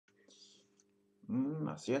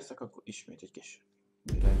Na, sziasztok, akkor ismét egy kis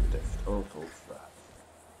Grand Theft Auto 5.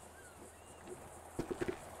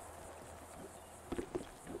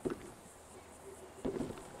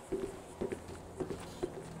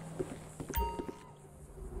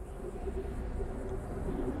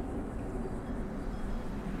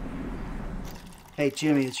 Hey,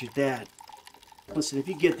 Jimmy, it's your dad. Listen, if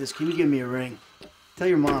you get this, can you give me a ring? Tell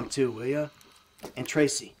your mom, too, will ya? And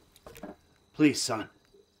Tracy. Please, son.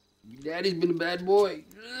 Your daddy's been a bad boy.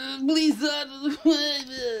 Please, son.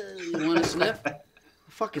 You want a sniff? What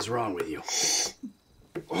the fuck is wrong with you?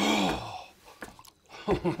 Oh.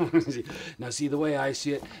 Now, see, the way I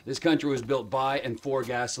see it, this country was built by and for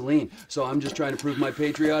gasoline. So I'm just trying to prove my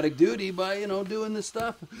patriotic duty by, you know, doing this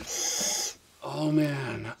stuff. Oh,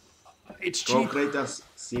 man. It's cheap,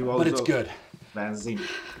 but it's good. Benzin.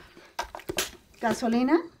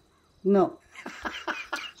 Gasolina? No.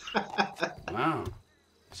 Wow.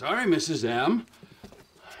 Sorry, Mrs. M.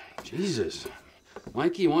 Jesus.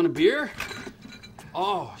 Mikey, you want a beer?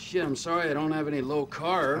 Oh, shit, I'm sorry I don't have any low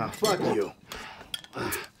carb. Oh, fuck you.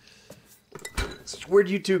 Where'd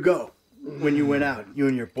you two go when you went out, you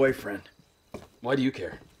and your boyfriend? Why do you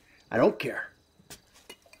care? I don't care.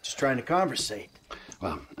 Just trying to conversate.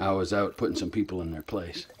 Well, I was out putting some people in their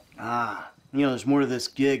place. Ah, you know, there's more to this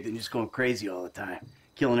gig than just going crazy all the time,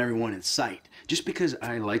 killing everyone in sight. Just because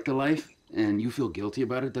I like the life and you feel guilty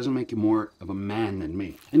about it doesn't make you more of a man than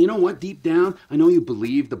me. And you know what? Deep down, I know you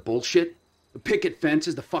believe the bullshit. The picket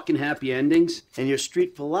fences, the fucking happy endings. And your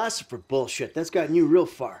street philosopher bullshit, that's gotten you real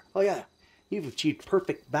far. Oh yeah, you've achieved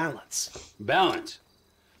perfect balance. Balance?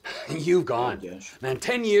 You've gone. Yes. Man,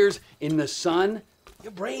 10 years in the sun,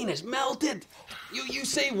 your brain is melted. You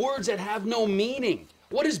say words that have no meaning.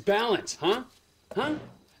 What is balance, huh? Huh?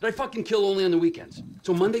 Did I fucking kill only on the weekends?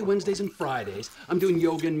 So Monday, Wednesdays, and Fridays, I'm doing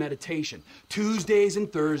yoga and meditation. Tuesdays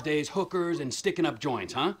and Thursdays, hookers and sticking up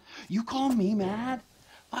joints, huh? You call me mad?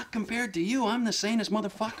 Fuck, compared to you, I'm the sanest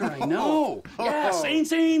motherfucker I know. Yeah, sane.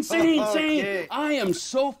 Okay. I am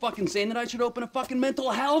so fucking sane that I should open a fucking mental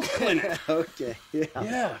health clinic. Okay, yeah.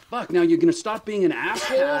 Yeah, fuck, now you're gonna stop being an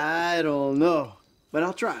asshole? I don't know, but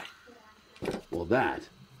I'll try. Well, that,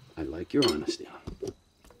 I like your honesty on.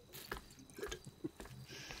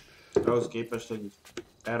 Ahhoz képest, hogy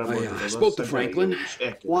erre I spoke to Franklin.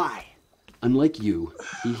 Why? Unlike you,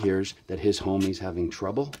 he hears that his homie's having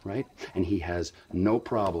trouble, right? And he has no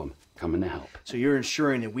problem coming to help. So you're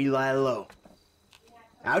ensuring that we lie low.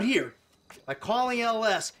 Out here, by calling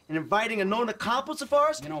LS and inviting a known accomplice of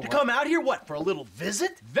ours to come out here, what, for a little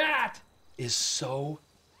visit? That is so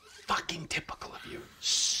fucking typical of you.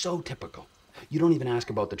 So typical. You don't even ask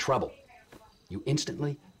about the trouble. You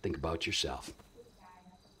instantly think about yourself.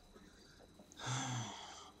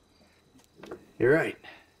 You're right.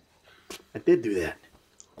 I did do that.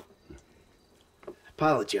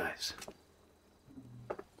 Apologize.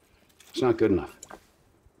 It's not good enough.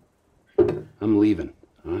 I'm leaving,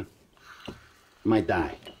 huh? I might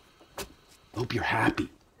die. Hope you're happy.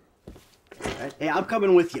 Right? Hey, I'm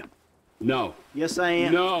coming with you. No. Yes, I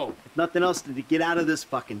am. No. If nothing else to get out of this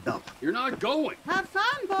fucking dump. You're not going. Have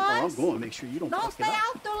fun, boys. Oh, I'm going. Make sure you don't Don't fuck stay it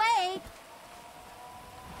up. out too late.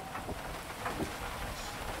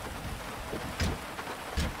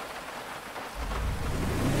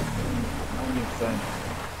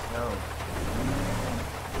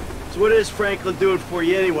 So what is Franklin doing for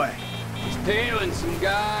you anyway? He's tailing some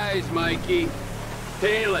guys, Mikey.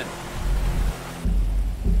 Tailing.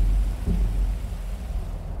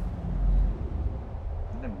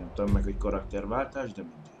 Nem nyomtam meg, hogy karakterváltás, de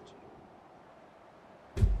mindegy.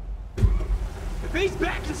 If he's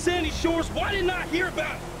back in Sandy Shores, why didn't I hear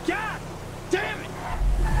about it? God damn it!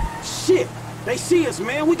 Shit! They see us,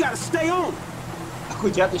 man. We gotta stay on. A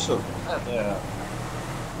kutyát is ott? Hát,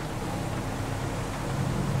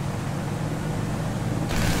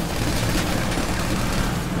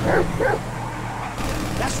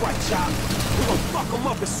 That's right, Chop. We're gonna fuck them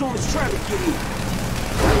up as soon as traffic get in.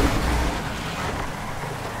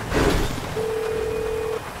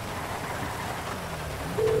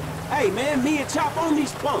 Hey, man, me and Chop on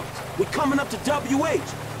these punks. We coming up to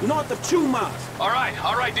WH, north of 2 miles. All right.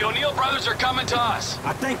 The O'Neill brothers are coming to us.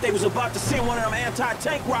 I think they was about to send one of them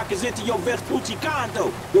anti-tank rockets into your Vespucci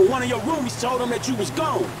condo, but one of your roomies told them that you was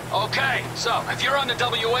gone. Okay, so if you're on the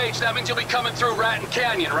WH, that means you'll be coming through Ratton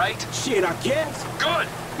Canyon, right? Shit, I guess. Good.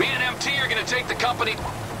 Me and MT are gonna take the company.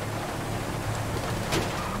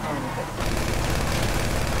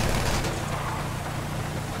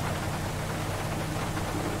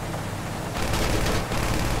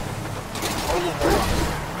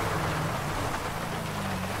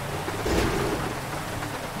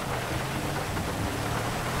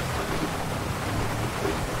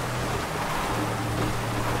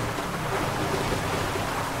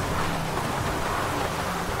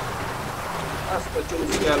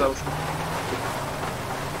 csúszik el, Laus.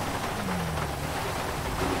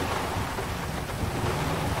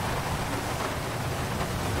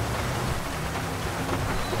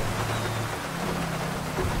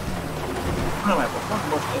 Na meg,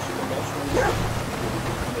 most esik a belső.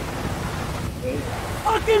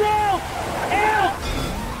 Fucking hell! Help!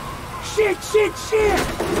 Shit, shit, shit!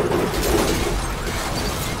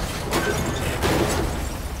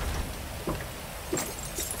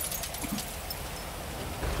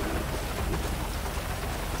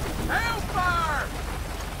 Hellfire!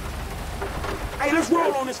 Hey, let's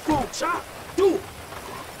roll on this food, Chop. Do it!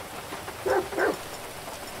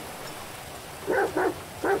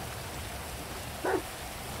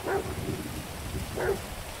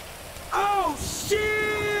 Oh,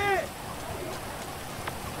 shit!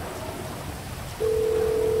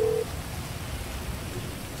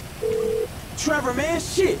 Trevor, man,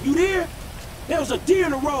 shit, you there? There was a deer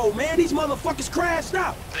in the road, man. These motherfuckers crashed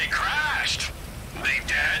out. They crashed? They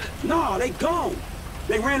dead? Nah, they gone.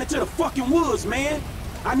 They ran into the fucking woods, man.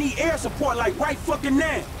 I need air support like right fucking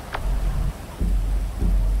now.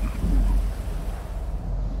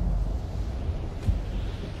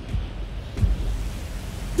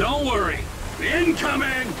 Don't worry.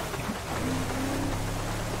 Incoming!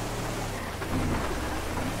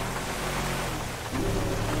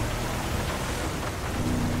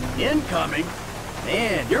 Incoming?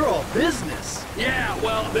 Man, you're all business. Yeah,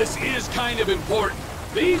 well, this is kind of important.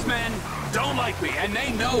 These men don't like me, and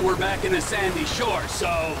they know we're back in the sandy shore,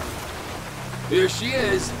 so... Here she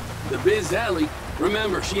is, the Biz Alley.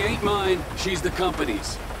 Remember, she ain't mine, she's the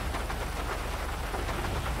company's.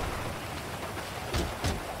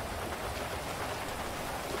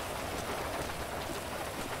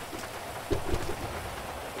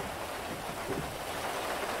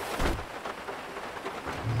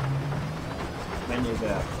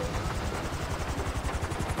 Mennyivel?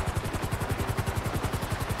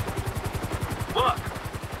 Look,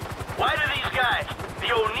 why do these guys,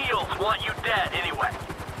 the O'Neills, want you dead anyway?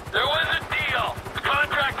 There was a deal. The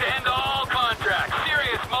contract to end all contracts.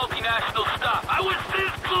 Serious multinational stuff. I was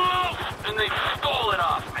this close, and they stole it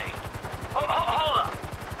off me. Hold up.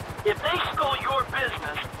 If they stole your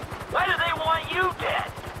business, why do they want you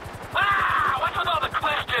dead? Ah! What's with all the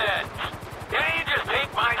questions? Can't you just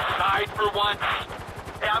take my side for once?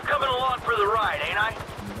 Hey, I'm coming along for the ride, ain't I?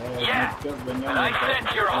 Yeah, but I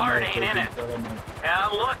sense your heart ain't in it. And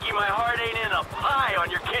I'm lucky my heart ain't in a pie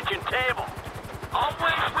on your kitchen table.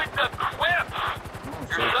 Always with the quips.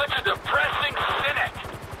 You're such a depressing cynic.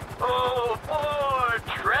 Oh, poor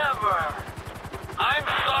Trevor. I'm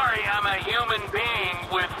sorry I'm a human being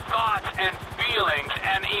with thoughts and feelings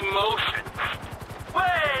and emotions.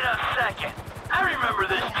 Wait a second. I remember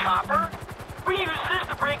this chopper. We used this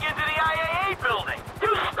to break into the IAA building.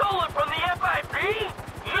 You stole it from the FIB?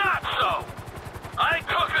 Not so. I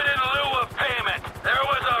took it in lieu of payment. There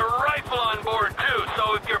was a rifle on board, too,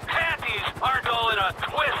 so if your panties aren't all in a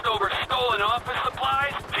twist over stolen office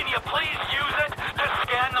supplies, can you please use it to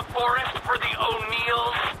scan the forest for the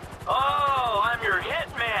O'Neills? Oh, I'm your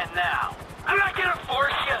hitman now. I'm not gonna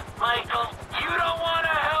force you, Michael. You don't want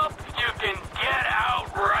to help? You can get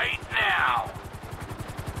out right now.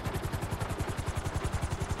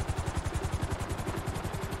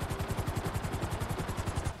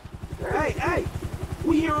 Hey, hey,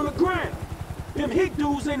 we here on the ground. Them hick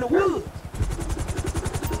dudes in the woods.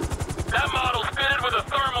 That model's fitted with a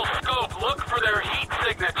thermal scope. Look for their heat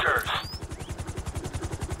signatures.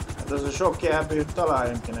 Hát ez a sok jelbőt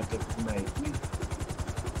találjunk ki neked, melyik mi?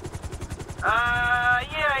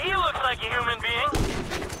 Yeah, he looks like a human being.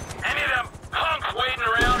 Any of them punks waiting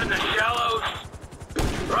around in the shallows?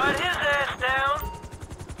 Brought his ass down.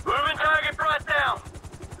 Moving target brought down.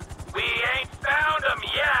 We ain't found him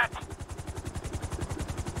yet.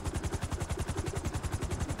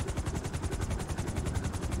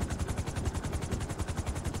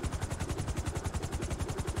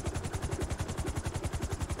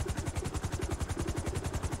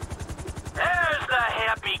 There's the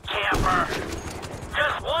happy camper.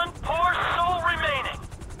 Just one poor soul remaining.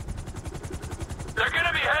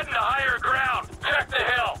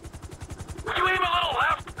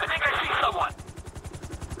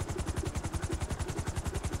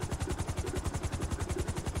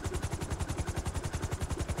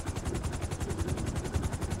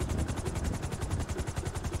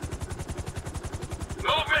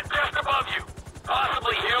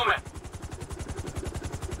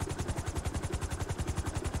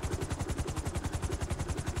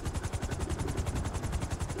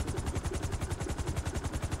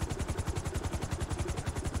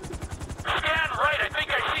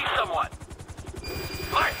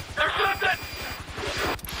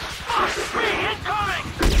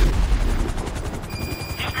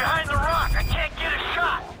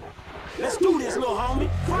 Let's do this, little homie.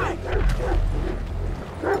 Fight!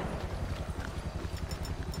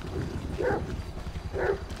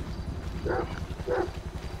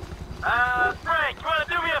 Frank, you wanna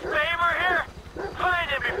do me a favor here? Find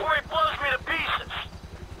him before he blows me to pieces.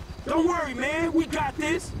 Don't worry, man. We got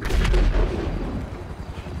this.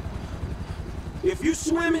 If you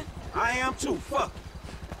swimming, I am too. Fuck.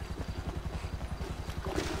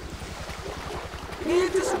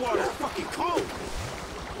 Man, this water's fucking cold.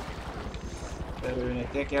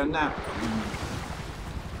 Örülnétek el, nem?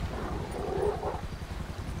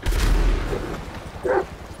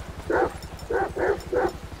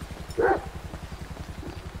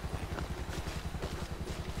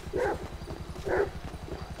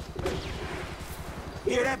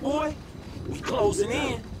 Hear that, boy? We closing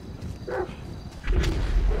in.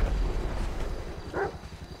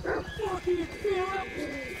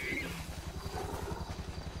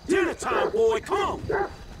 Dinner time, boy. Come.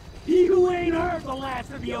 Eagle ain't heard the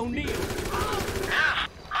last of the O'Neills. Yeah,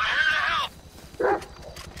 I'm here to help.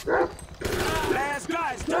 Last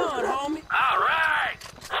guy's done, homie. All right.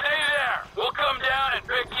 Stay there. We'll come down and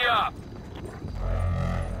pick you up.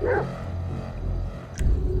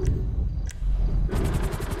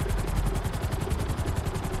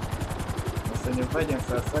 Most mondjuk vegyem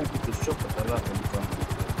fel Frankit és sokat a látom.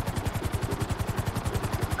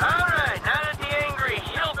 All right. Now that the angry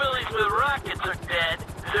hillbillies with rockets are dead,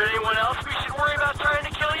 is there anyone else we should worry about trying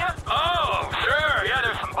to kill you? Oh, sure. Yeah,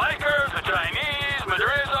 there's some bikers, the Chinese,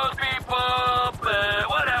 Madrizo's people, but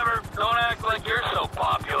whatever. Don't act like you're so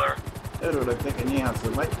popular. Örülök neki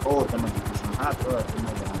néhányszor megy automatikusan hátra, hogy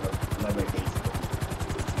megáll a levegést.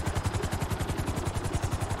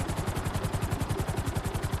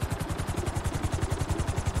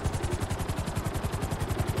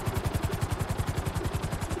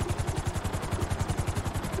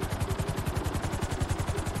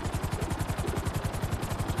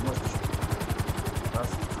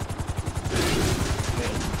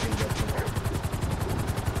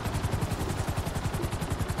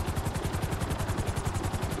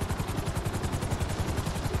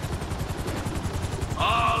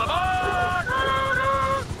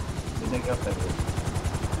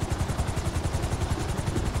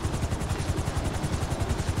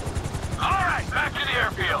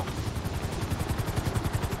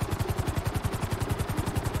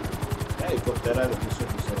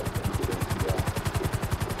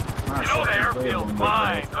 You know the airfield's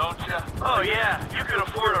fine, don't you? Oh yeah, you can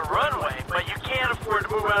afford a runway, but you can't afford to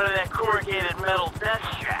move out of that corrugated metal death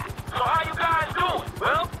shack. So how you guys doing?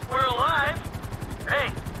 Well, we're alive.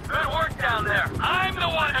 Hey, good work down there. I'm the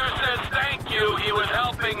one who says thank you. He was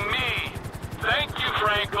helping me. Thank you,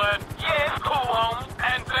 Franklin. Yeah, it's cool, homie.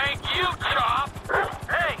 And thank you, Chop.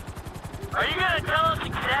 Hey, are you gonna tell us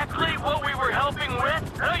exactly what we were helping with?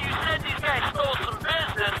 I know you said these guys stole some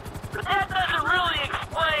business, but that doesn't really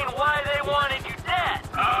explain why they wanted you dead.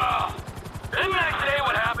 Oh, didn't I say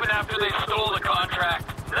what happened after they stole the contract?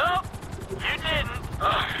 Nope, you didn't.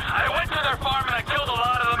 I went to their farm and I killed a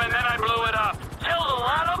lot of them and then I blew it up. Killed a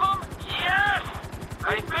lot of them? Yes!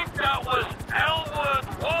 I think that was Elwood,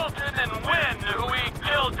 Walton, and Wynn who we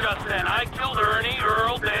killed just then. I killed Ernie,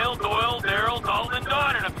 Earl, Dale, Doyle, Daryl, Dalton,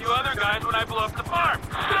 Don, and a few other guys when I blew up the farm.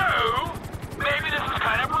 So, maybe this is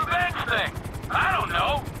kind of a revenge thing. I don't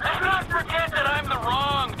know. Let's not forget that I'm the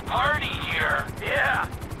wrong party here. Yeah,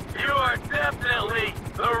 you are definitely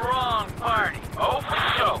the wrong party. Oh, for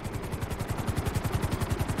sure.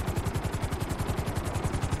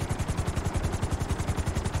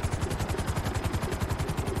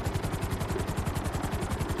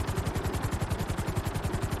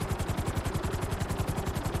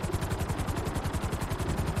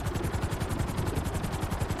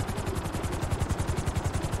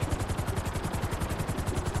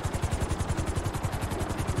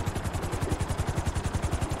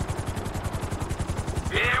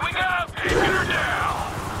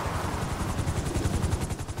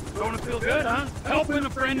 Good, huh? Helping a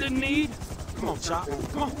friend in need? Come on, Chop.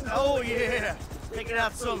 Come on. Oh, yeah. Taking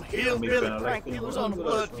out some hillbilly crank dealers on the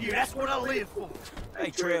blood feud. That's what I live for.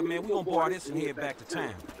 Hey, Trev, man, we gonna borrow this and head back to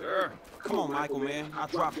town. Sure. Come on, Michael, man. I'll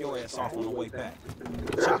drop your ass off on the way back.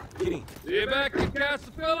 Chop, get in. See you back at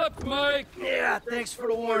Castle Phillips, Mike. Yeah, thanks for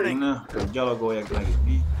the warning. Na, hogy gyalogoljak meg egy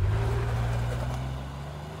mi.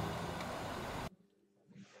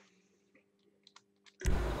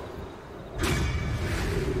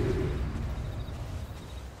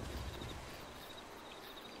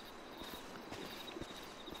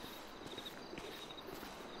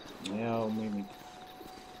 Ja, még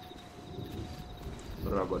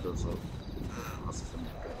ragadozol. Azt hiszem,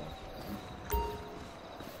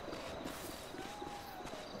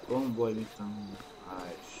 Konvoj vitán.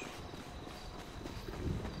 Ájs.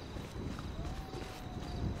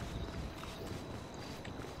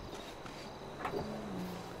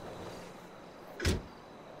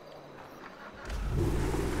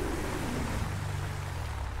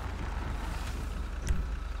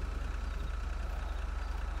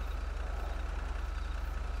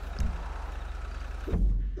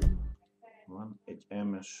 Van egy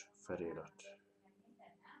MS felirat.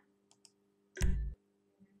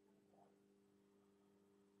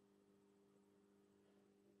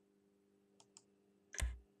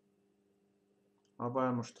 Ha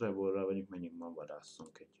bár most Trevorral vagyunk, menjünk ma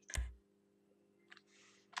vadásszunk együtt.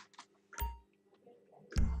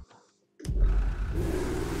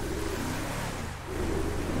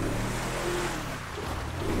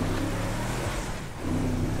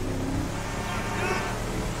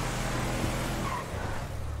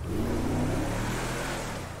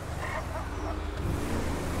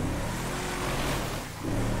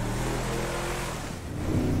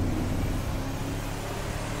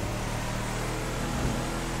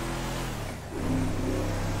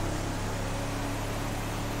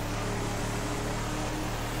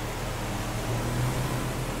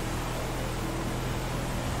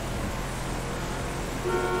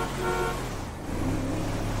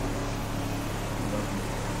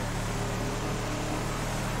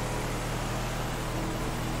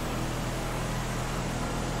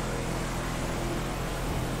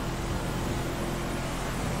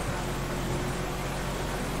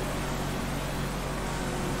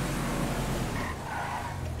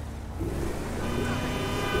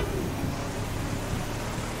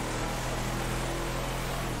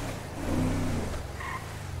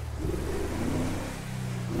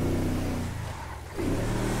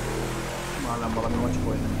 Már valami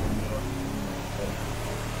macskói, nem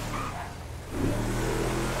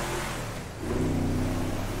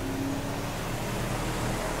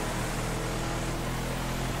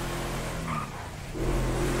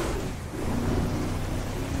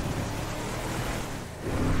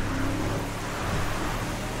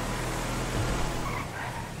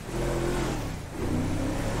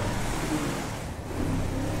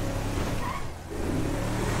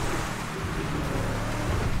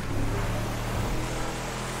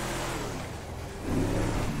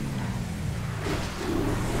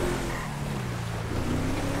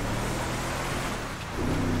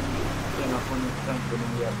tudom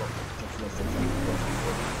mi van.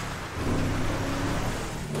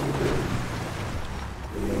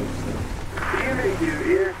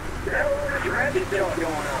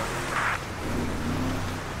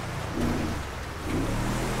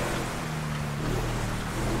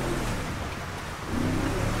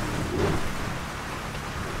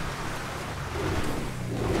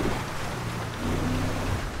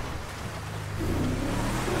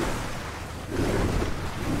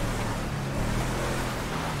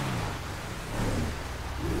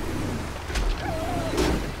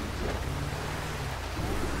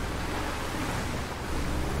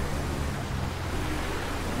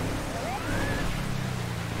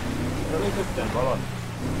 Rövidötten valami.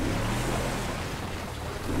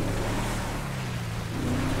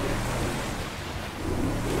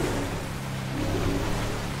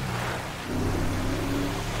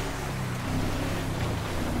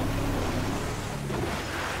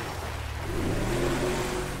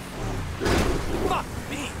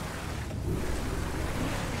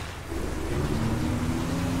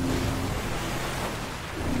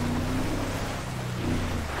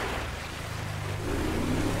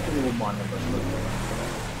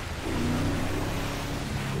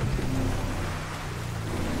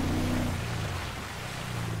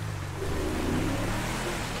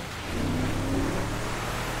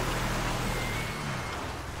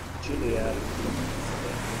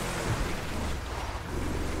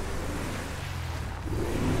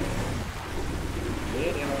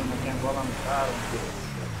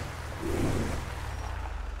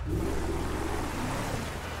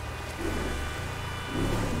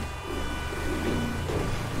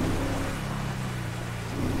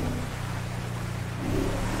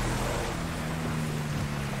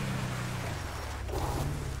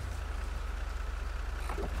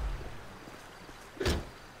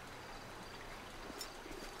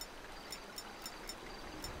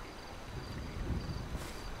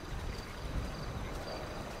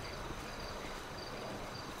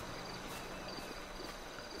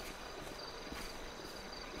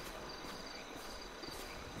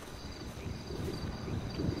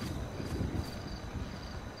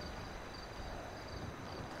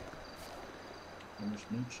 Most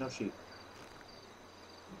nincs sasi.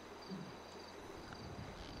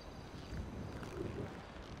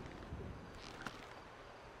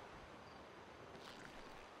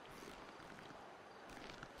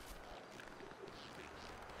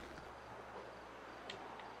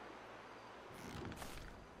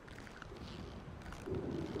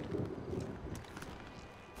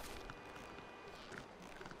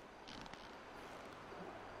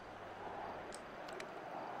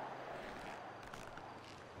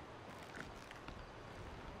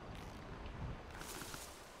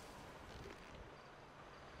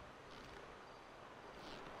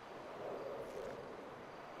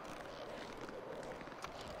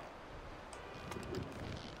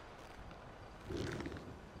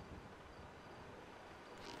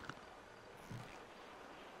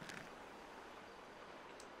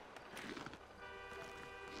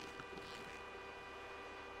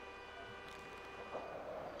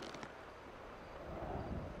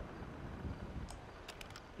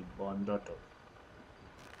 Bandatok.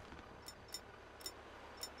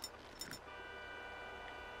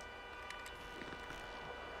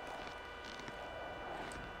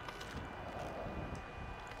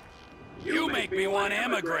 You make me want to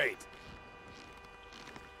emigrate.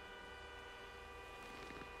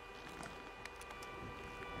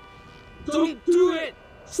 Don't do it!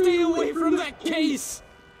 Stay away from that case!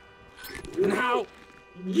 Now,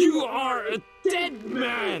 you are a dead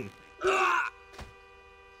man!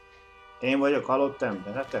 Én vagyok halott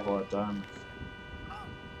ember, hát te haltál meg.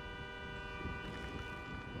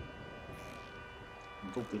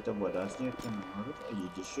 Bukit a vadászni, értem, nem hallott,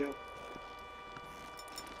 így is jó.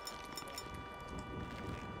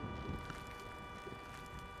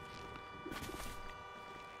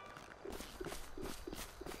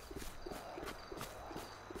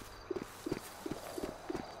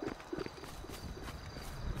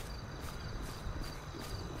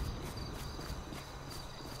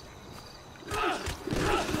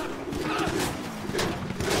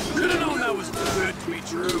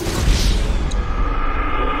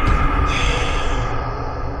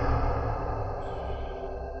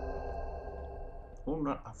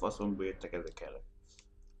 Honnan a faszomba jöttek ezek el?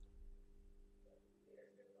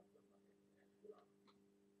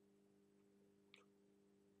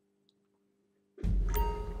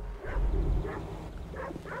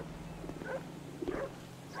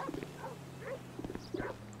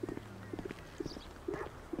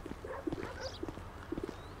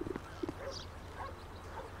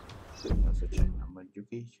 Azt, hogy csak nem mondjuk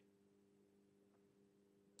így.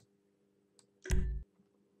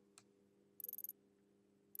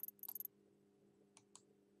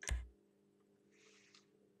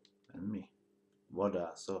 Mi?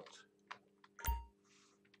 Vadászat.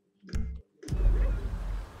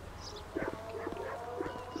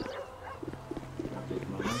 Hát itt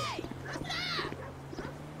már nem.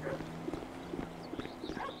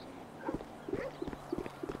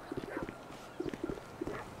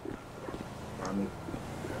 Valami.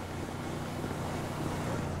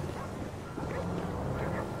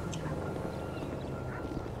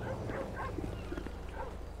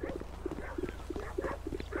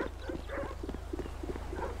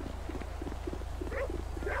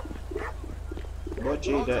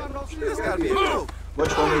 Bocsi ide!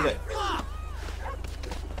 Bocs, van ide!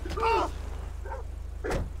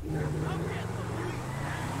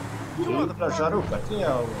 Hívd a zsarukat?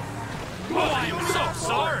 Jó!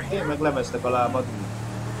 Én meg lemeztek a lábad.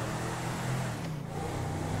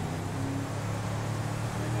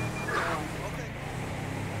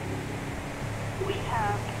 We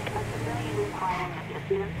have a civilian requiring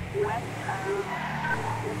assistance west of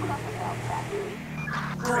the Crocodile Factory.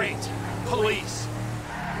 Great! Police!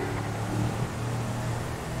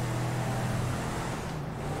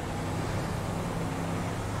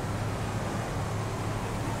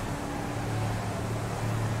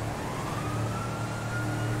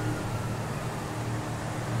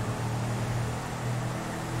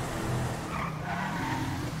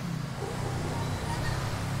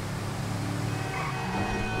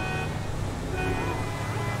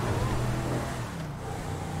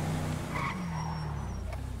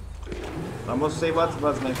 Na most szévac,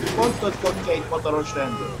 bazd meg, pont ott kopja egy motoros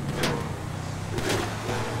rendőr.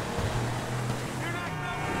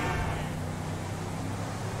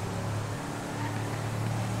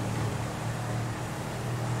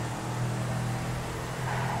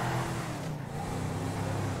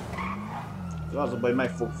 Az a baj, meg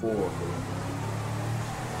fog fordulni.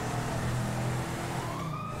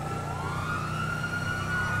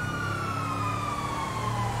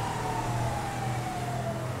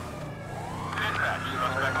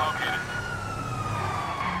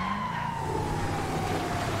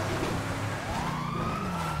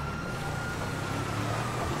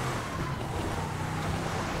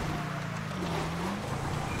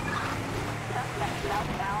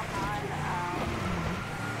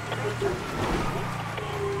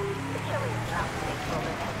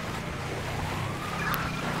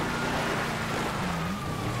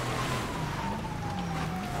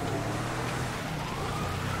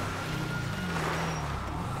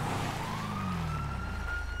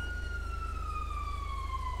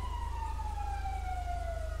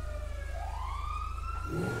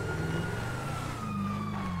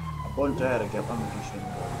 Pont erre kell annak is jönni.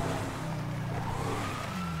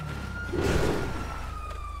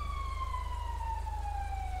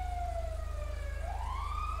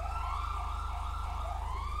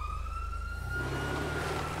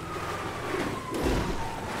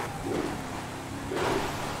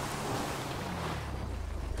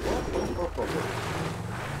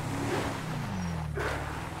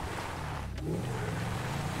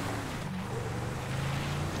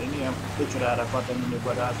 ilyen kicsorára katonini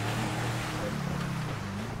vadász.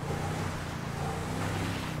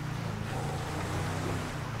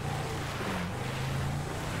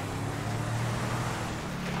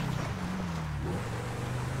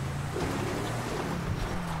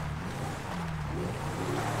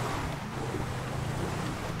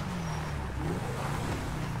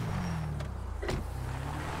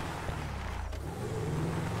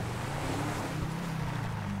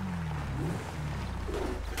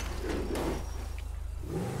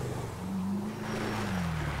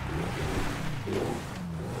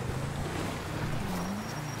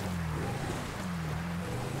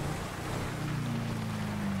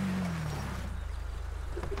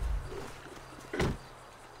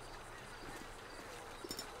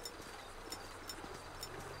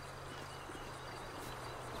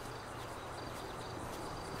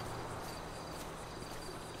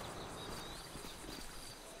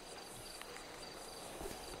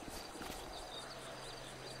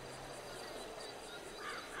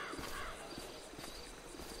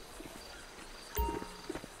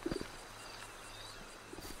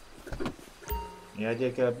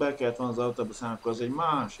 Jegyekkel be kellett volna az autóbuszán, akkor az egy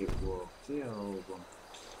másik volt. Kiadóban.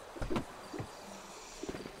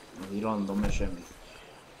 Egy random esemény.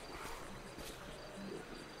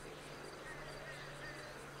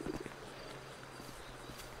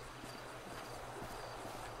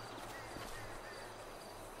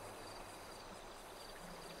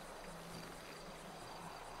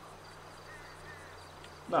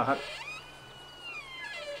 Na hát.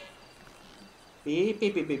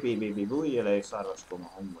 Bújj le egy szarvaskoma,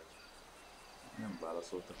 hon vagy. Nem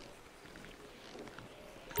válaszoltak.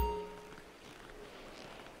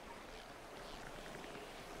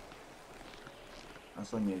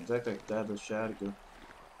 Azt mondja, hogy zekek, tehát a sárga.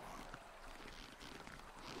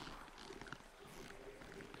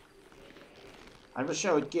 Hát most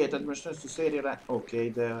sehogy kiérted, most ezt a szériára... Oké,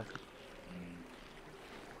 de...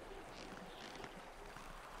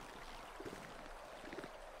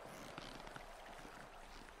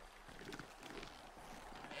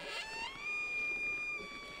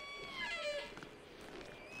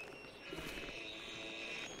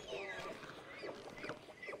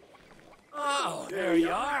 Oh, there you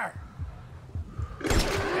are.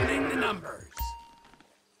 Getting the numbers.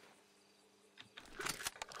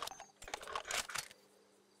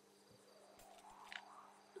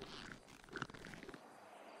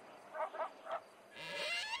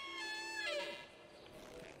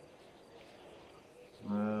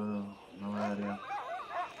 No várja.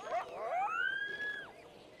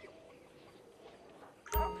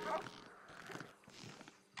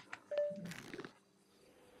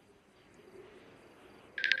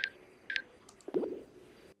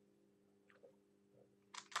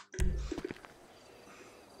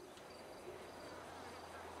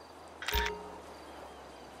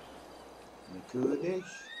 Küldés.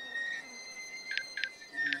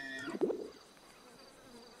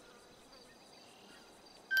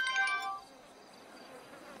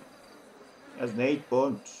 Ez 4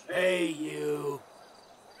 pont. Hey, you.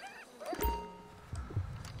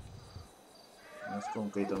 Ezt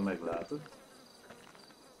konkrétan meglátod.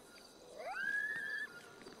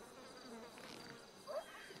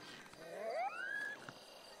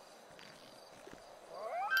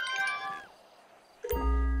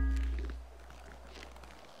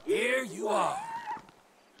 Here you are.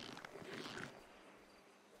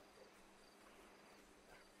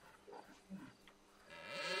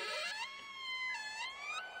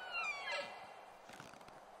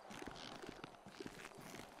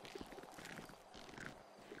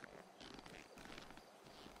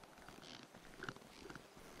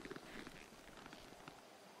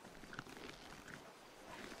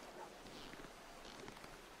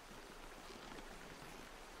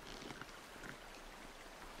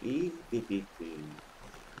 Beep.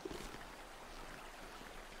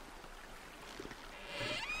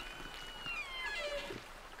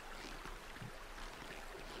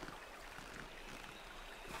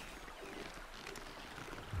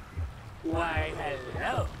 Why,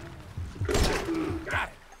 hello. Got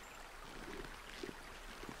it.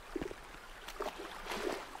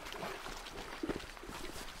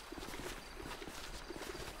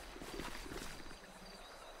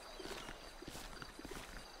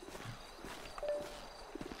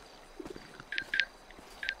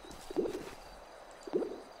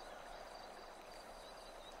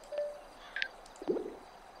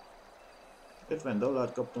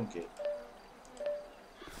 $50 kaptunk ki.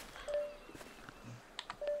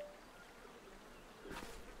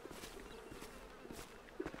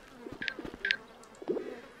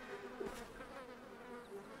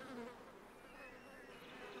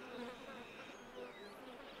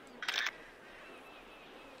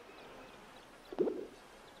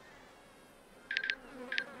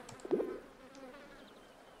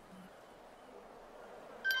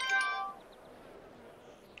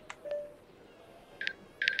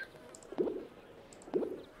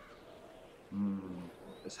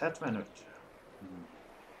 Ez 75.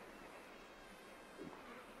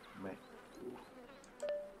 Megy.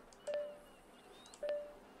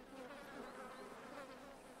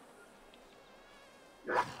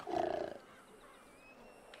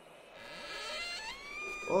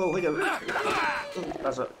 Ó, hogy a...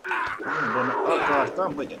 Az a... Minden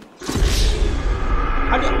akartam, hogy...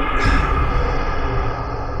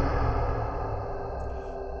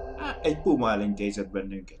 Egy puma elintézett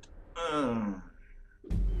bennünket.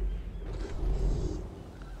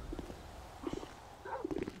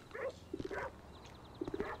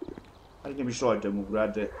 Hát nem is rajtam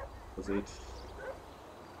ugrál, de azért...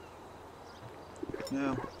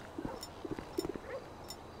 Jó.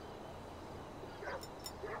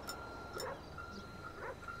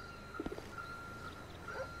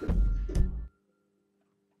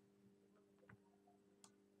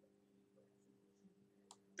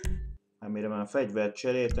 Amire már fegyvert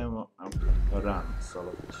cseréltem, a rám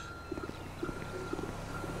szaladt.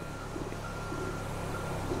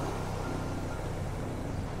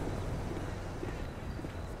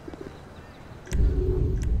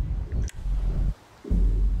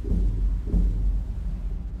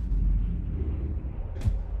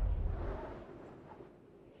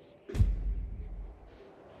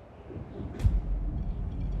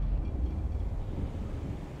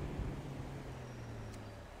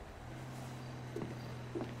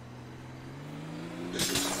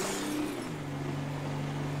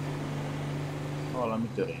 Valami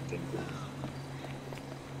történik.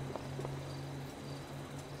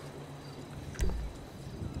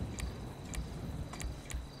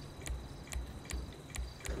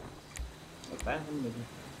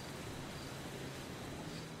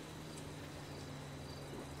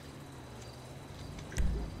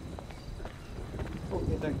 Ó,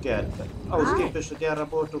 minden kertet. Ahhoz képest, hogy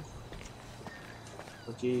elraboltuk,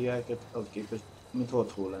 hogy hívják, ahhoz képest, mint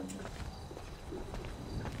otthon lenne.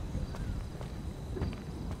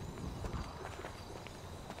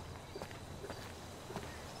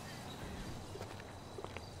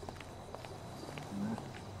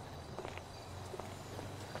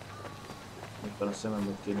 Éppen a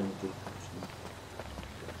szememben kéne mutatni.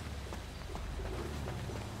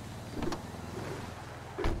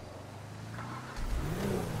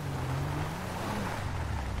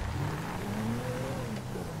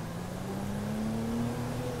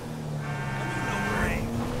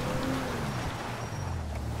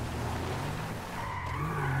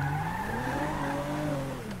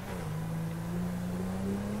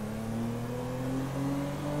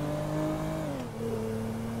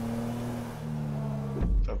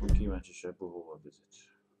 Kíváncsiság, hova vezet.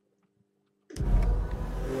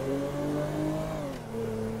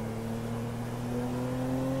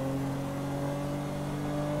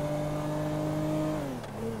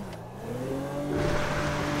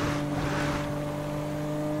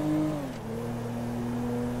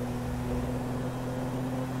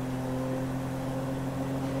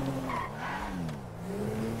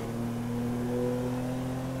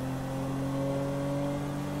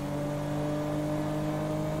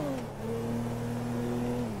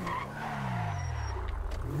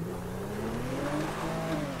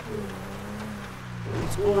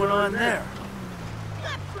 What's going on there?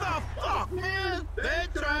 What the fuck, man? They're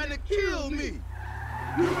trying to kill me.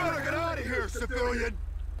 You better get out of here, civilian.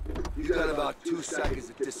 You got about 2 seconds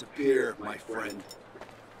to disappear, my friend.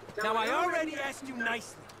 Now, I already asked you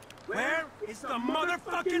nicely. Where is the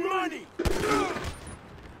motherfucking money?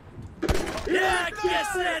 Yeah, I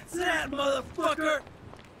guess that's that, motherfucker!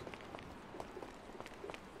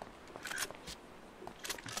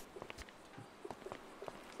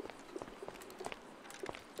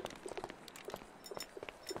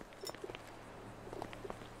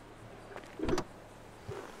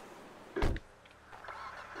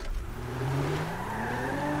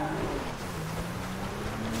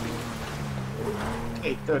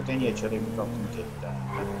 Egy történjét cserélni kaptunk egy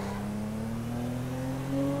tárgyat.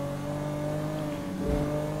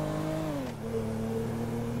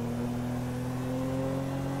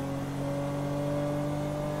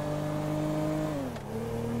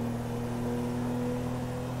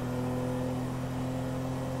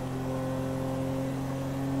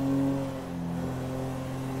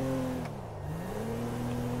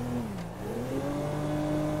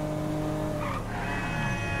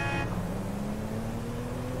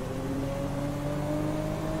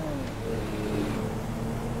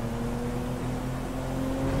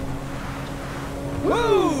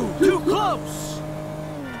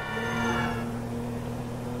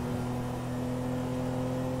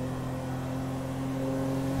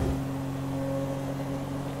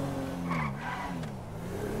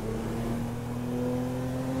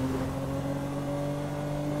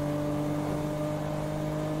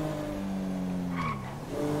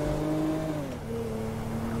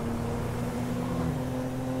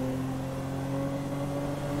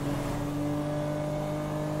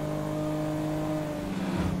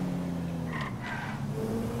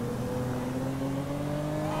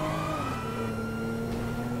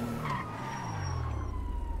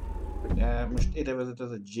 Most ide vezet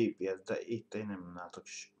ez a GPS, de itt én nem látok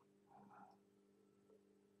is.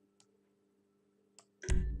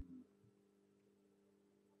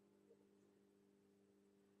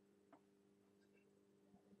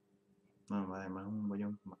 Nem, várj, már hol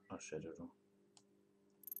vagyunk? Azt se tudom.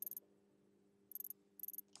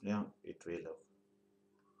 Ja, itt villog.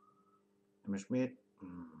 Most miért? Na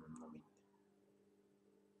mind.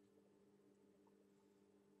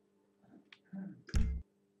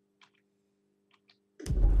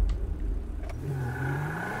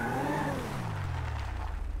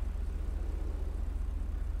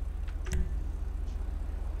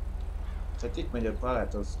 Tehát itt megy a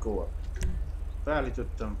Palatal Score.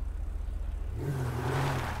 Felállítottam.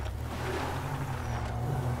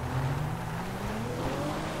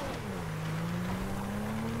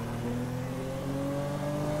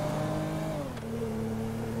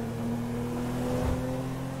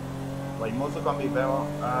 Vagy mozog, amiben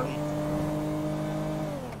állít.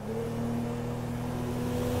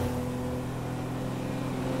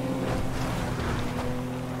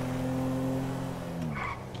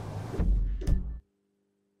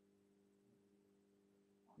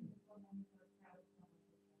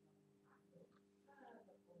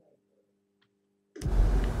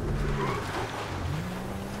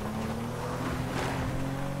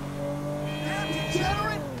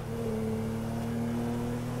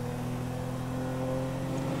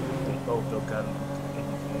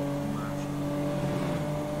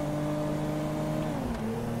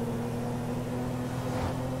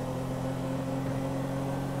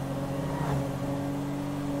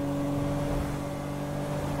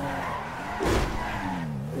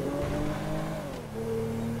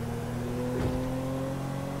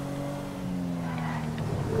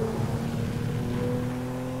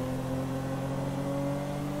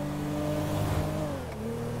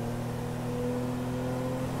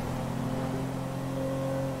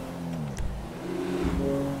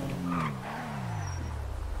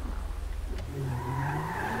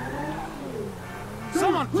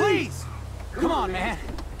 Someone, please! Come on, man.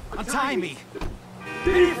 Untie me.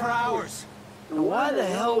 Been here for hours. Why the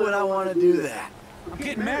hell would I want to do that? I'm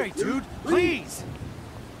getting married, dude. Please!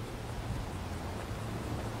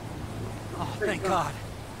 Oh, thank God.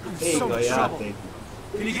 I'm in so much trouble. Can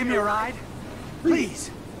you give me a ride? Please.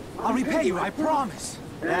 I'll repay you, I promise.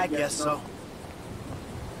 Yeah, I guess so.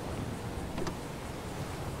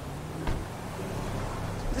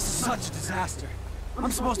 This is such a disaster. I'm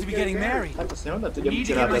supposed to be getting married. Hát azt nem tudja, Need mit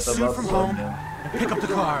to get my csináltat suit from home a and pick up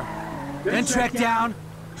the car. Then track down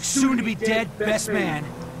soon-to-be-dead best man.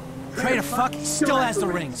 Pray to fuck he still has the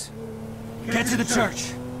rings. Get to the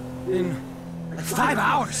church. In like 5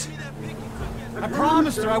 hours. I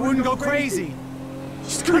promised her I wouldn't go crazy.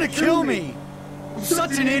 She's gonna kill me. I'm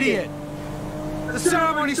such an idiot. The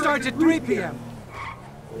ceremony starts at 3 p.m.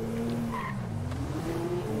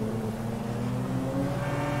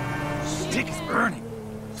 Dick is burning.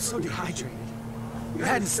 I'm so dehydrated. If it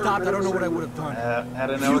hadn't stopped, I don't know what I would have done.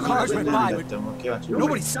 A few cars went by, but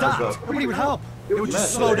nobody stopped. Nobody would help. They would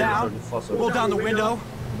just slow down, roll down the window,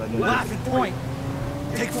 laugh and point,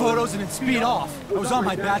 take photos, and then speed off. I was on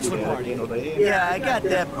my bachelor party. Yeah, I got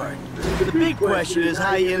that part. The big question is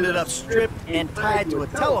how you ended up stripped and tied to a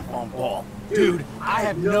telephone pole. Dude, I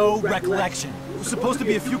have no recollection. It was supposed to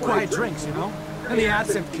be a few quiet drinks, you know? Then the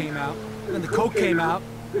absinthe came out, then the coke came out.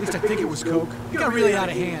 At least I think it was coke. It got really out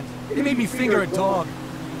of hand. They made me finger a dog.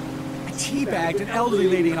 I teabagged an elderly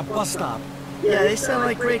lady in a bus stop. Yeah, they sound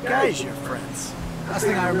like great guys, your friends. Last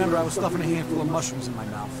thing I remember, I was stuffing a handful of mushrooms in my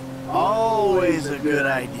mouth. Always a good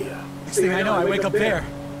idea. Next thing I know, I wake up there,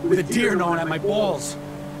 with a deer gnawing at my balls.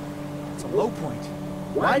 It's a low point.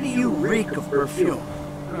 Why do you reek of perfume?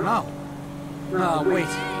 I don't know. No, wait.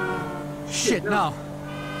 Shit, no.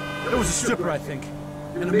 There was a stripper, I think.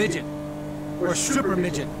 And a midget. Or a stripper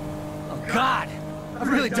midget. Oh, God!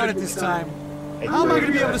 I've really done it this time. How am I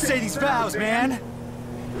gonna be able to say these vows, man?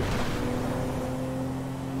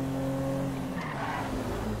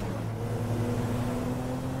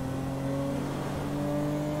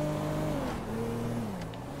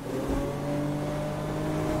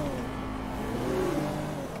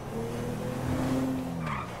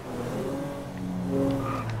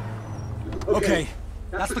 Okay,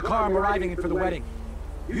 that's the car I'm arriving in for the wedding.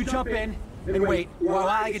 You jump in and wait while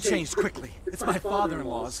I get changed quickly. It's my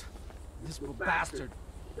father-in-law's. This little bastard.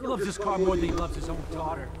 He loves this car more than he loves his own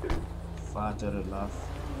daughter. Father-in-law.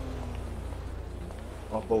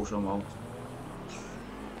 Apa sem van.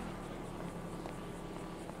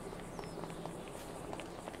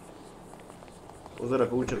 Hozzá a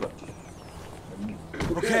kulcsokat.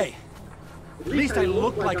 Okay. At least I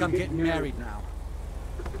look like I'm getting married now.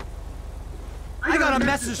 a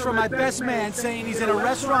message from my best man saying he's in a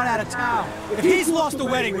restaurant out of town. If he's lost the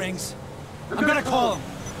wedding rings, I'm gonna call him.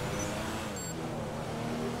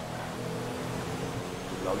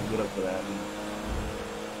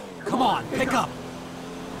 Come on, pick up.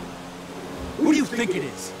 Who do you think it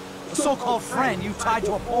is? A so-called friend you tied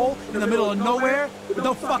to a pole in the middle of nowhere with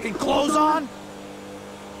no fucking clothes on?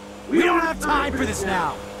 We don't have time for this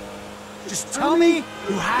now. Just tell me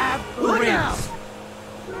you have the rings.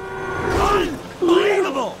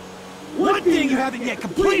 Unbelievable! One thing you haven't yet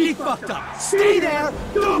completely fucked up. Stay there,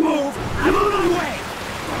 don't move, I'm on my way!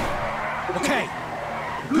 Okay,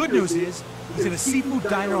 the good news is, he's in a seafood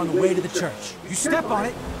diner on the way to the church. You step on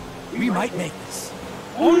it, we might make this.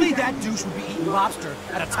 Only that douche would be eating lobster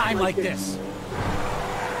at a time like this.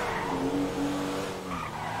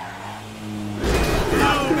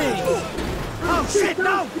 Not me! Oh shit,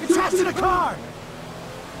 no! It's trapped in a car!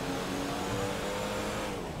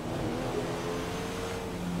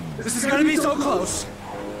 This is gonna be so close.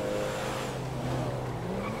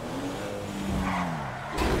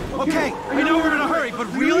 Okay, I know we're in a hurry, but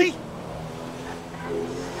really?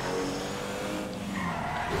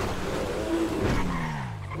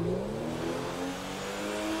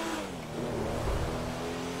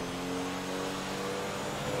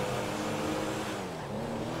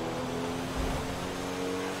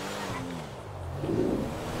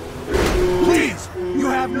 Please, you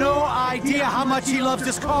have no idea how much he loves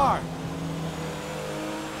this car.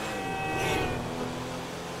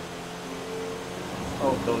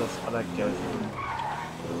 Oh, dollars for that guy.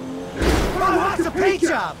 Oh, that's a paint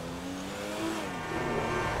job!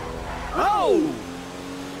 Oh!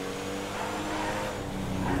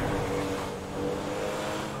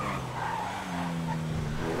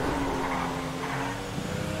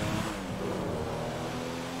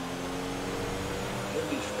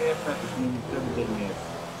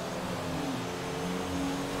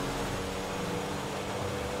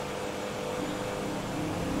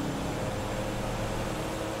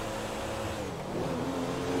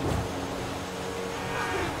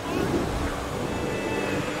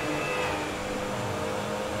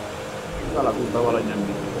 Valakunta valinnan.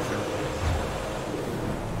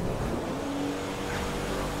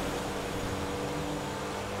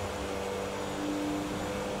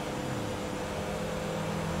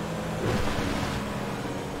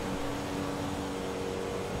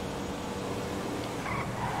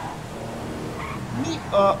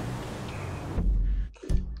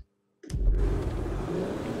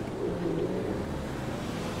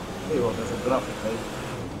 Ei ole tässä grafiikka.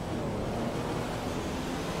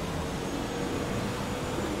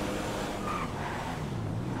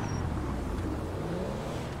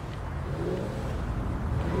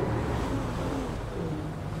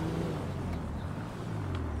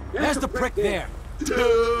 There's the prick there.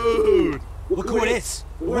 Dude! Look who it is.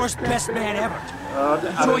 Worst best man ever.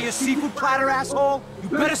 Enjoy your seafood platter, asshole? You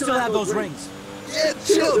better still have those rings. Yeah,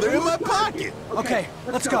 chill, they're in my pocket. Okay,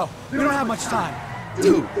 let's go. We don't have much time.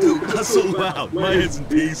 Dude, not so loud. My head's in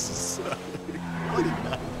pieces.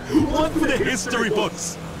 One for the history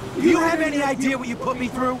books. Do you have any idea what you put me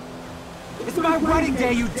through? It's my wedding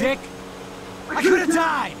day, you dick. I could have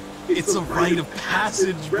died. It's a rite of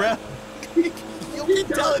passage, bruh. You'll be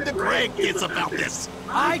telling the grandkids about this.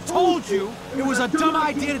 I told you it was a dumb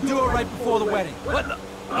idea to do it right before the wedding. What the?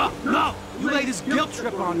 No! You laid this guilt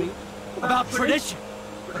trip on me about tradition.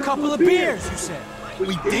 A couple of beers, you said.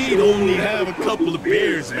 We did only have a couple of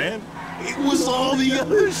beers, man. It was all the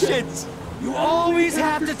other shit. You always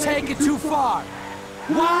have to take it too far.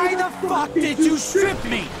 Why the fuck did you strip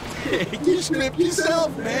me? You stripped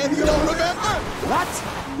yourself, man. You don't remember?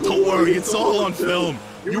 What? Don't worry, it's all on film.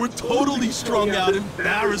 You were totally strung out,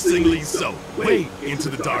 embarrassingly so. Way into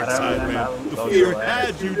the dark side, man. The fear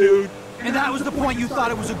had you, dude. And that was the point you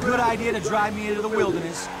thought it was a good idea to drive me into the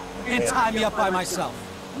wilderness and tie me up by myself.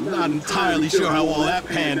 I'm not entirely sure how all that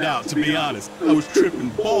panned out, to be honest. I was tripping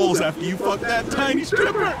balls after you fucked that tiny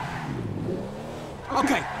stripper.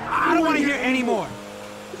 Okay, I don't want to hear any more.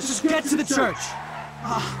 Let's just get to the church.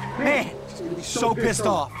 Oh, man, she's gonna be so pissed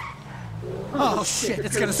off. Oh, shit,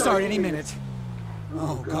 it's gonna start any minute.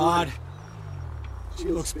 Oh, God. She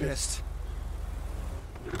looks pissed.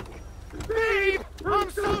 Babe, I'm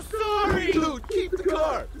so sorry! Dude, keep the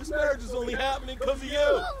car. This marriage is only happening because of you.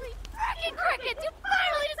 Holy frickin' crickets, you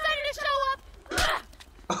finally decided to show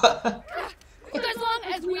up! As long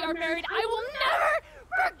as we are married, I will never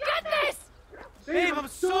forget this! Babe, I'm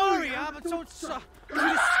sorry. I'm so sorry. Come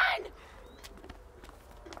on!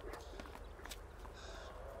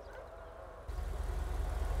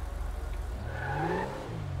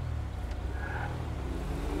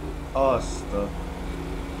 Asta.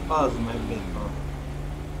 Az meg mit van?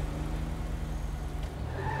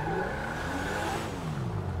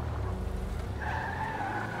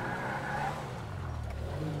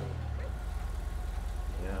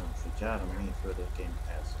 3 mérföldeken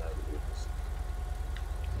elszállítani.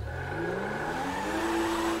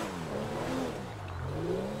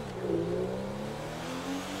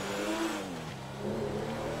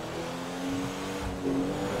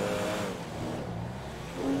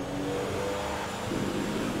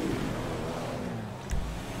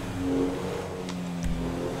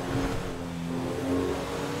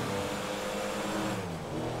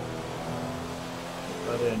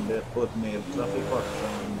 Rendőr ott még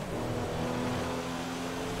trafikassan.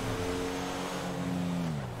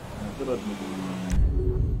 Nem tudod mit?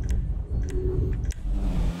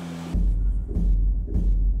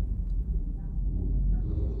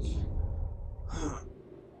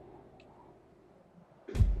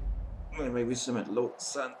 Majd meg visszamegy Los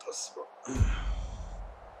Santosba.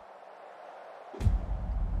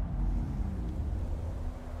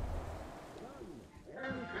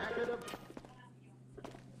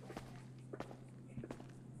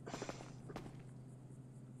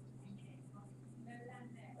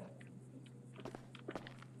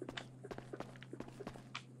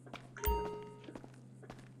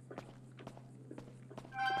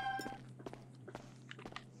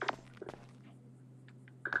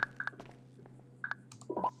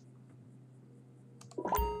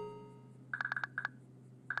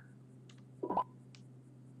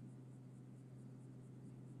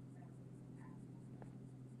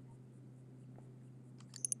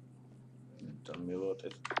 Mi volt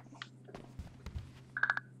ez?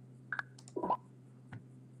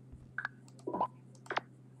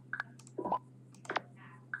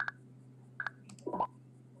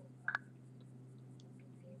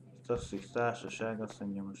 Taxis társaság, azt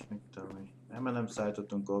mondja most mit tudom én. Nem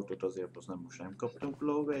szállítottunk autót, azért az most nem kaptunk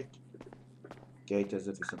lóvét.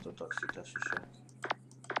 2000 viszont a taxi társaság.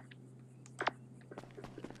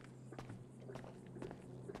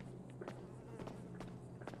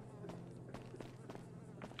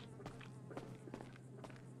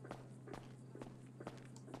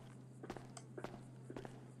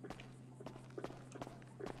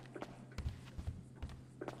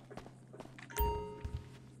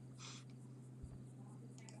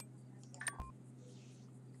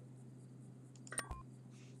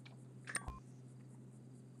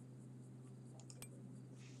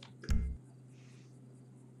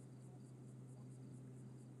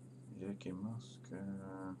 Vidéki maszk.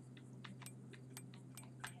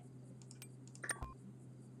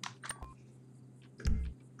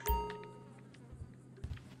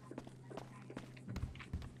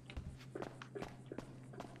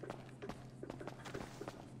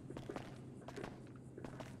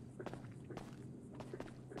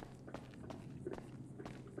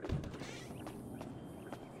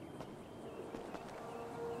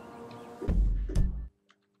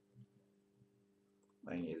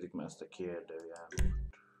 Megnézzük már ezt a kérdőjelmet.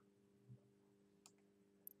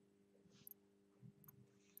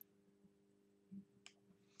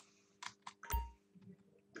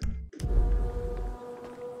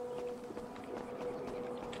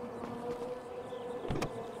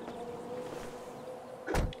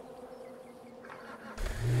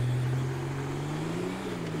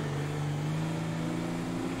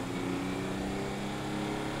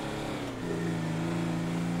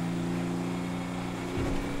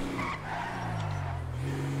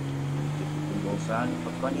 Szálljuk a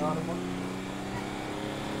kanyarba.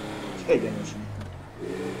 Egyenesen.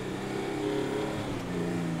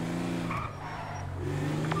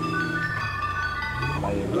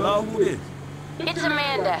 Hello, who is? It's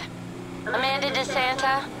Amanda. Amanda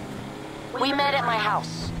DeSanta. We met at my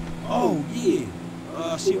house. Oh,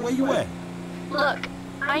 yeah. Shit, where you at? Look,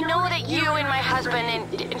 I know that you and my husband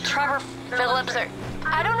and Trevor Phillips are...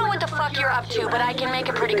 I don't know what the fuck you're up to, but I can make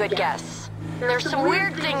a pretty good guess. There's some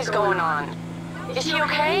weird things going on. Is he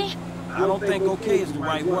okay? I don't think okay is the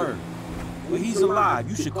right word. But he's alive.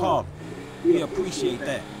 You should call him. We appreciate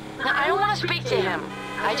that. No, I don't want to speak to him.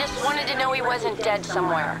 I just wanted to know he wasn't dead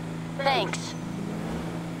somewhere. Thanks.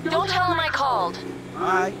 Don't tell him I called. All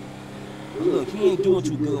right. But look, he ain't doing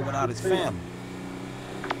too good without his family.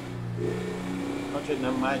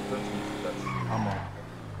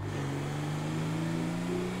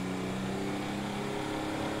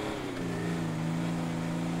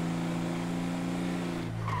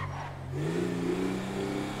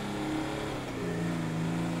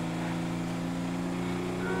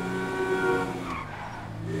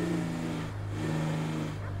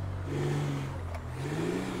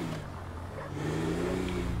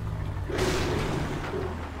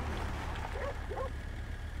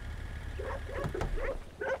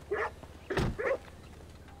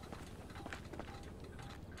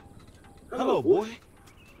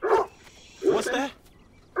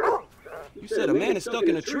 is stuck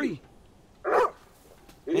in a tree.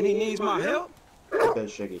 And he needs my help?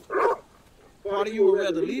 Part of you would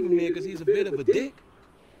rather leave him there because he's a bit of a dick.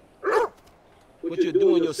 But you're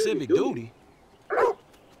doing your civic duty.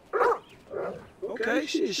 Okay,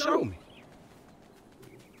 shit, show me.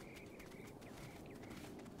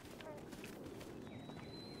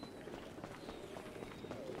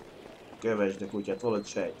 Kövesd a kutyát, valahogy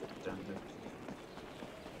sejtettem.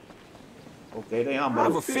 Oké, de hamar...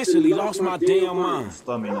 I've officially lost my damn mind.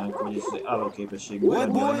 Staminánk, hogy ez állóképességünk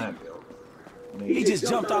annyira nem jó. He just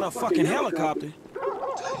jumped out of a fucking helicopter.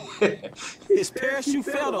 His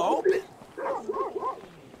parachute fell to open.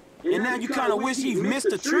 And now you kind of wish he'd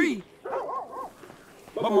missed a tree.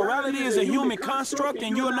 But morality is a human construct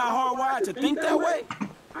and you're not hardwired to think that way?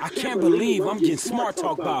 I can't believe I'm getting smart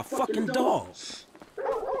talked by a fucking dog.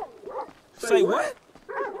 Say what?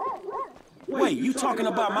 Wait, you talking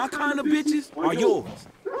about my kind of bitches or yours?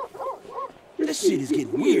 This shit is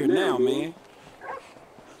getting weird now, man.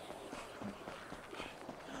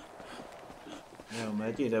 Jó,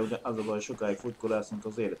 megy ide, az a baj, sokáig futkolászunk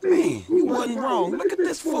az életet. Man, you wasn't wrong. Look at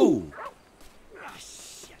this fool.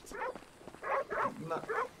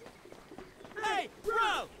 Hey,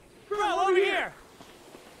 bro! Bro, over here!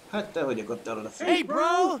 Hát te vagyok ott arra a fél. Hey,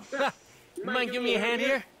 bro! You mind giving me a hand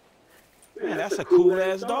here? Man, that's a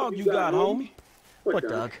cool-ass dog you got, homie. What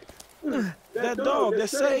dog? That dog that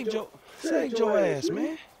saved your ass,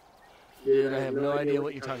 man. Dude, I have no idea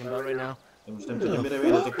what you're talking about right now. Most nem tudom, mire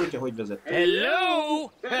vélet a kutya, hogy vezet.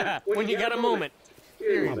 Hello! When you got a moment.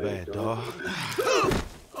 My bad, dog.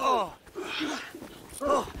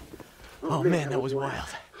 Oh man, that was wild.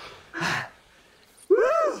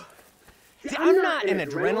 See, I'm not an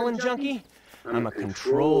adrenaline junkie. I'm a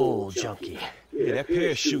control junkie. Yeah, that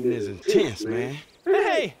parachuting is intense, man.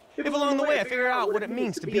 Hey, if along the way I figure out what it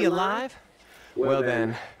means to be alive, well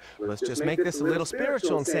then, let's just make this a little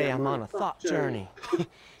spiritual and say I'm on a thought journey.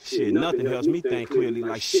 Shit, nothing helps me think clearly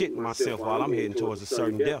like shitting myself while I'm heading towards a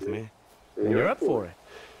certain death, man. And you're up for it.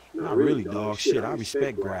 Not really, dog. Shit, I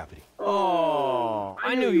respect gravity. Oh,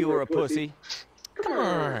 I knew you were a pussy. Come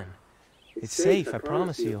on. It's safe, I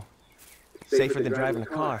promise you. Safer than driving a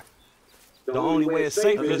car. The only way it's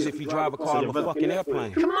safer is if you drive a car out of a fucking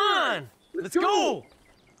airplane. Come on! Let's go!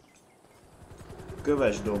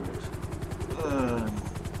 Kövesd dombot.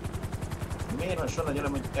 Miért van so nagy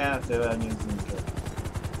elem, hogy eltevelnyőzzünk el?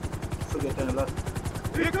 Függetlenül a...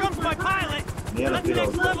 Here comes my pilot! Let's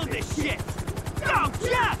next level this shit! Oh,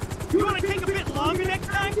 Jeff! You wanna take a bit longer next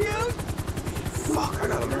time, dude? Fuck, I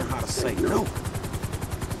gotta learn how to say no.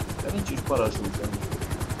 De nincs is parasút sem.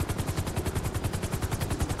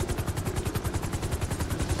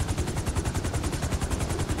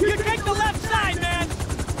 You take the left side, man!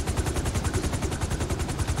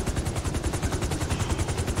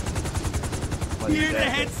 Here's a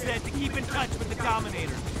headset to keep in touch with the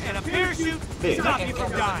Dominator, and a parachute to stop you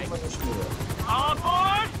from dying. All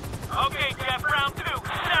aboard? Okay, Jeff, round 2.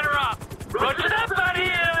 Set her up. Roger that, buddy.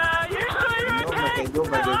 You sure you're okay?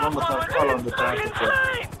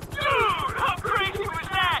 Insane! Dude, how crazy was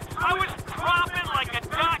that? I was dropping like a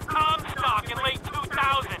 .com stock in late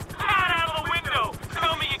 2000. Cat out of the window.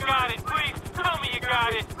 Tell me you got it, please. Tell me you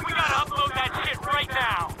got it. We gotta upload that shit right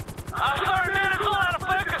now. Sorry, man, it's a lot of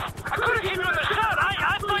focus. I couldn't keep you in the shot.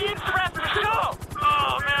 I thought you interrupted the show.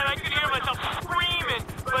 Oh, man, I could hear myself screaming.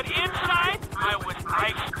 But inside, I was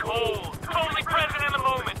ice cold. Totally present in the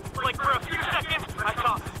moment. Like, for a few seconds, I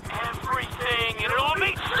saw everything, and it all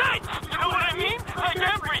made sense. You know what I mean? Like,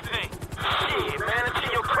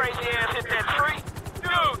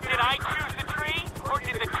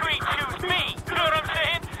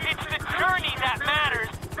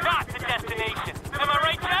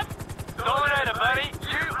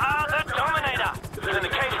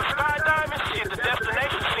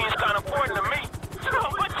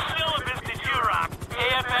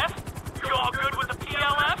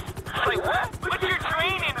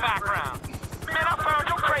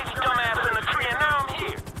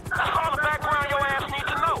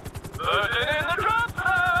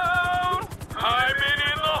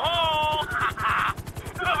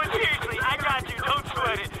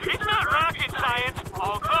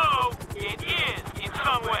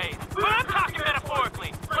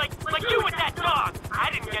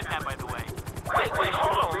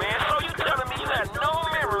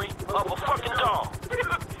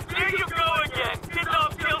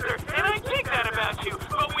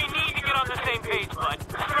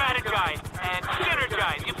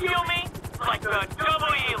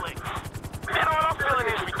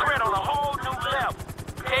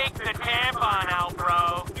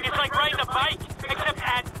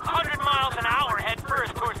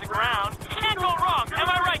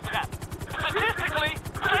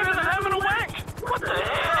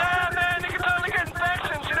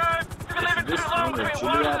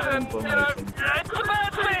 information. It's a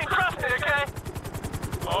bad thing, trust me, okay?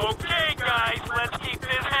 Okay, guys, let's keep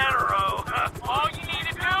this hetero. All you need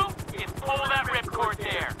to do is pull that ripcord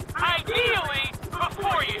there. Ideally,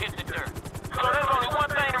 before you hit the dirt. So there's only one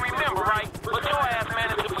thing to remember, right? But your ass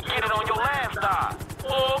managed to forget it on your last dive.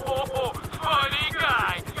 Oh, funny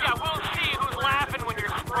guy. Yeah, we'll see who's laughing when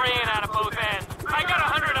you're spraying out of both ends. I got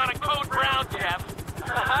 100 on a code brown, Jeff.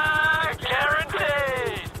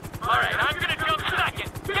 Guaranteed. All right, I'm gonna jump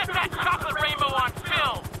second. Get that chocolate rainbow on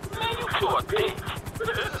film. Man, you two are big.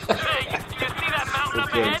 Hey, you see that mountain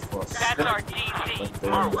up ahead? That's our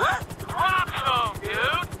DC. Our what? Drop zone,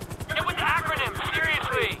 dude. It was acronym,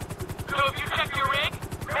 seriously. So if you check your rig,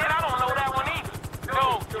 man, I don't know that one either.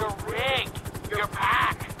 No, your rig. Your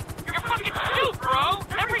pack. Your fucking suit, bro.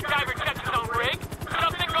 Every diver checks his own rig.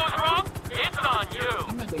 Something goes wrong, it's on you.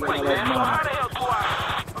 Wait, man, so how the hell do I...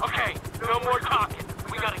 Okay, no more talking.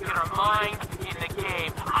 We gotta get our minds in the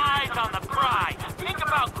game. Eyes on the prize. Think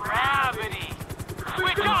about gravity.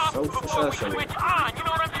 Switch off before we switch on. You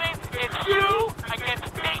know what I'm saying? It's you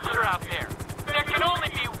against nature out there. There can only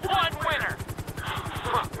be one winner.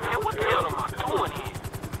 Man, what the hell am I doing here?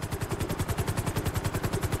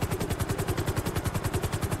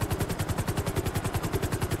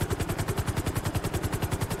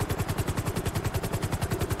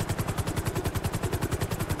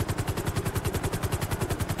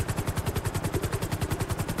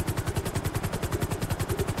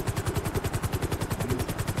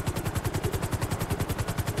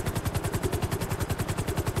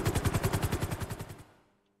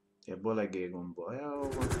 Bolegégon bajával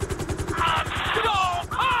van. I'm so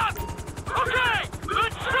hot! Okay,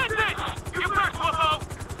 let's shred this! You first, Whooppo!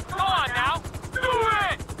 Go on now, do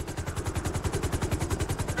it!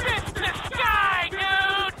 Fist the sky,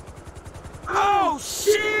 dude! Oh,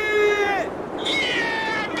 shit!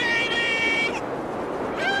 Yeah, baby!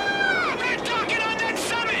 Woo! They're talking on that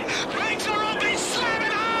summit! Ranks are open,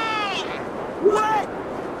 slamming home! What?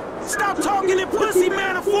 Stop talking in pussy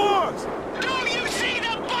metaphors!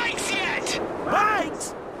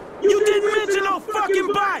 Bikes? You didn't mention no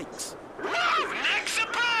fucking bikes! Next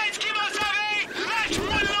surprise, Kimosabe! That's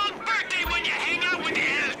one long birthday when you hang out with the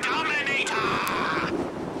El Dominator!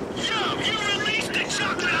 Yo, you released the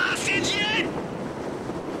chocolate hostage yet?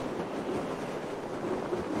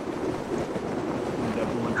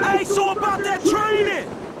 Hey, so about that training!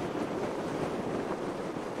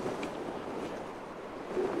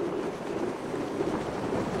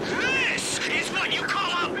 This is what you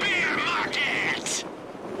call a beer market!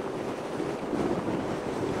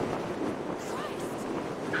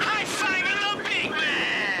 High-fiving the big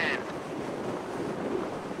man!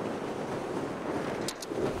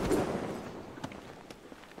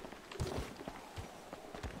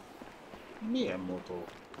 Milyen motó?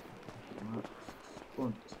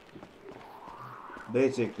 Pont.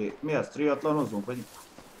 Basically, mi az? Triatlanozunk, vagy?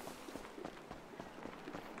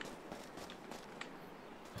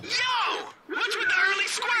 Yo! What's with the early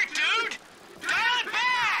squirt, dude? Dial it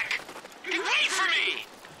back! Hey, wait for me!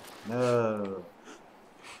 No.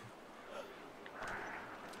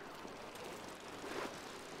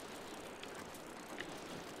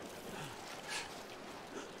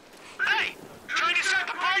 Hey! Trying to start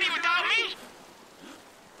the party without me?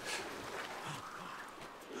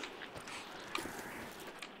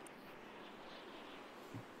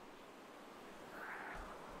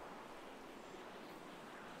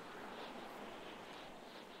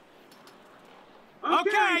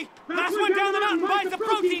 Okay, last one down the mountain buys the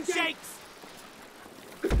protein shakes.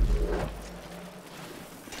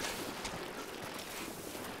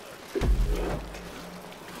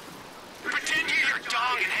 Pretend you're your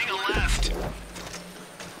dog and hang a left.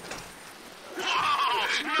 Whoa!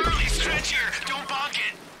 Gnarly stretch here! Don't bonk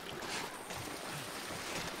it!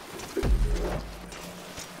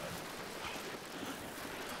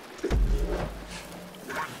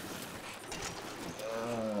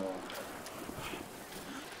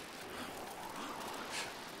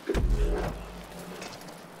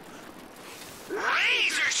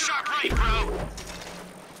 Razor sharp right, bro!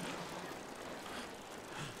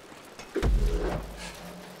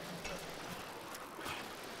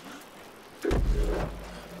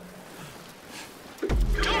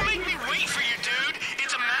 Don't make me wait for you, dude!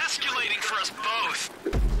 It's emasculating for us both!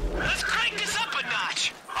 Let's crank this up a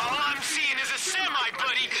notch! All I'm seeing is a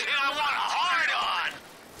semi-buddy, and I want a hard-on!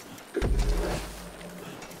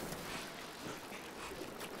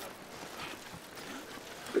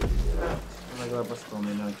 Legalább azt tudom,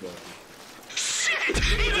 hogy nem kell. Shit!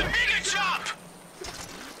 Even bigger chop!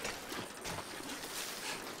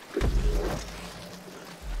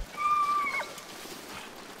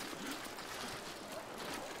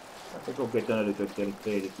 Konkrétan előtökkel itt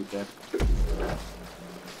érjük el.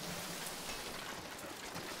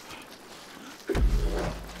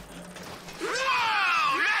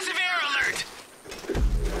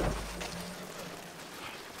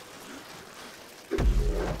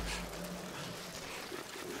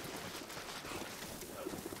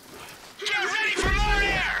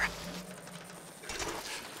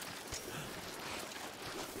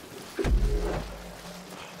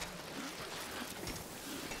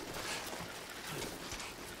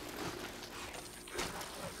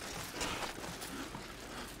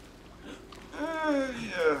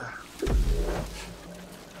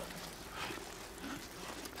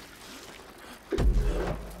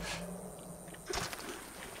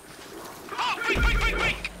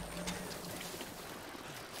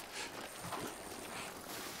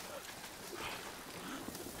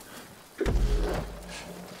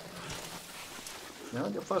 Ja,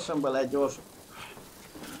 hogy a faszomba lehet gyors.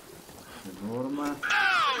 Normál.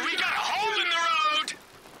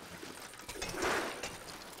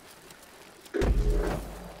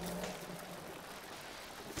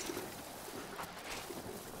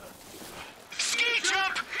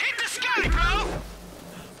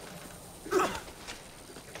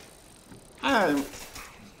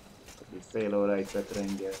 Fél óráig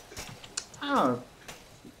fetrengel.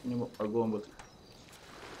 Nyom a gombot.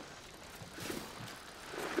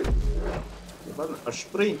 A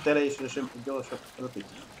sprintelésre sem gyorsabb röpít.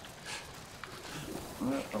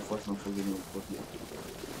 A faszom fogja nyomkodni.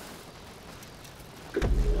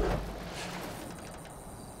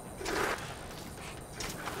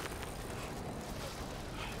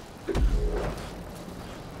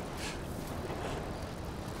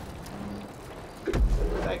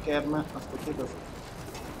 Tekerd már, azt a kibaszott.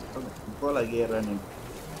 Balegérre nem.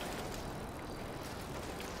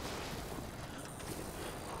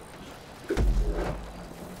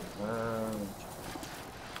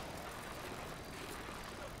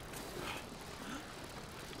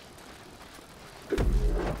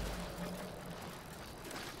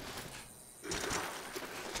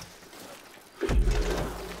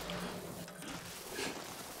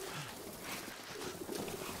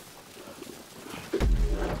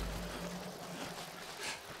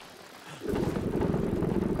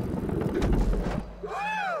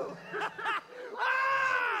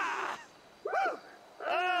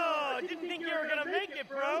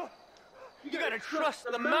 Trust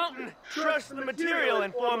the mountain, trust the material,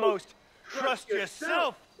 and foremost, trust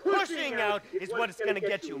yourself. Pushing out is what's gonna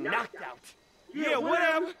get you knocked out. Yeah,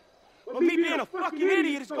 whatever. But me being a fucking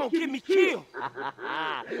idiot is gonna get me killed.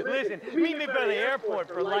 Listen, meet me by the airport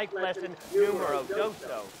for life lesson numero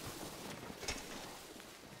doso.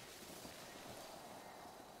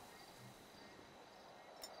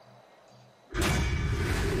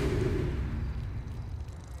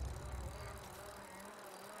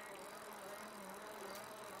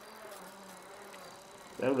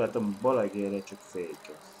 Úgy látom, balegérre csak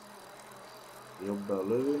fékez. Jobbra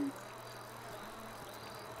lövünk.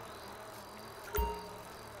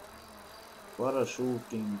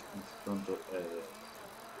 Parachuting, és pronto erre.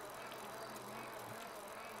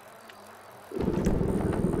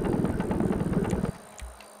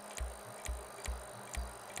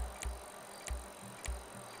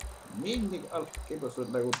 Mindig az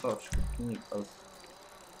kibaszott legutolsó. Mindig az.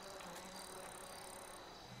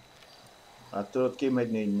 Hát tudod,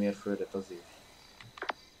 kimegy 4 mérföldet azért.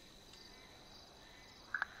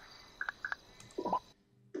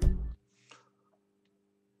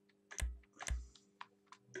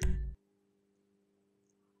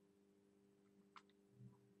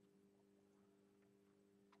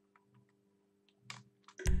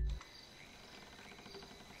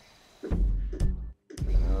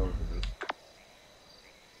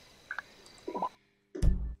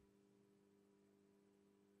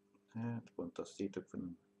 Hát pont azt írtuk, hogy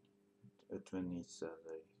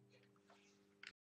 54%.